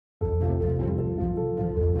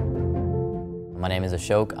My name is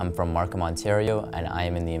Ashoke. I'm from Markham, Ontario, and I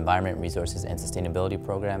am in the Environment, Resources and Sustainability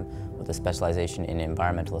program with a specialization in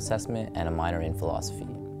environmental assessment and a minor in philosophy.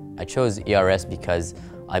 I chose ERS because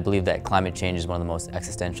I believe that climate change is one of the most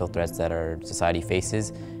existential threats that our society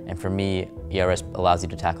faces, and for me, ERS allows you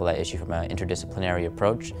to tackle that issue from an interdisciplinary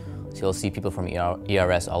approach. So you'll see people from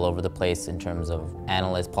ERS all over the place in terms of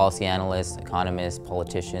analysts, policy analysts, economists,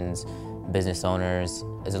 politicians, business owners.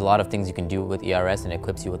 There's a lot of things you can do with ERS, and it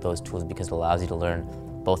equips you with those tools because it allows you to learn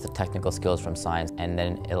both the technical skills from science, and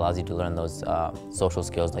then it allows you to learn those social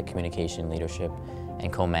skills like communication, leadership,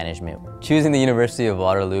 and co-management. Choosing the University of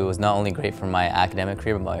Waterloo was not only great for my academic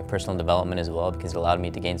career, but my personal development as well, because it allowed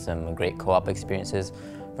me to gain some great co-op experiences.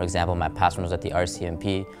 For example, my past one was at the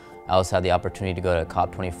RCMP. I also had the opportunity to go to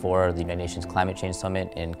COP24, the United Nations Climate Change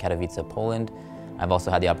Summit in Katowice, Poland. I've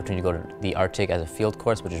also had the opportunity to go to the Arctic as a field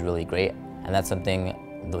course, which is really great. And that's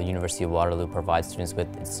something the University of Waterloo provides students with.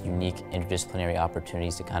 It's unique interdisciplinary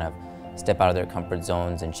opportunities to kind of step out of their comfort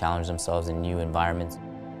zones and challenge themselves in new environments.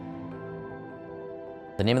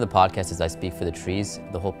 The name of the podcast is I Speak for the Trees.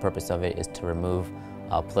 The whole purpose of it is to remove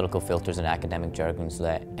political filters and academic jargon so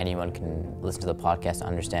that anyone can listen to the podcast and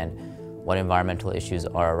understand what environmental issues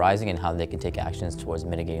are arising and how they can take actions towards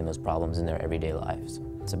mitigating those problems in their everyday lives.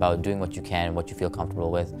 It's about doing what you can, what you feel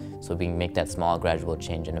comfortable with, so we can make that small, gradual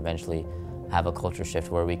change and eventually have a culture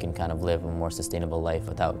shift where we can kind of live a more sustainable life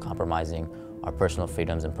without compromising our personal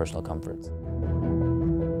freedoms and personal comforts.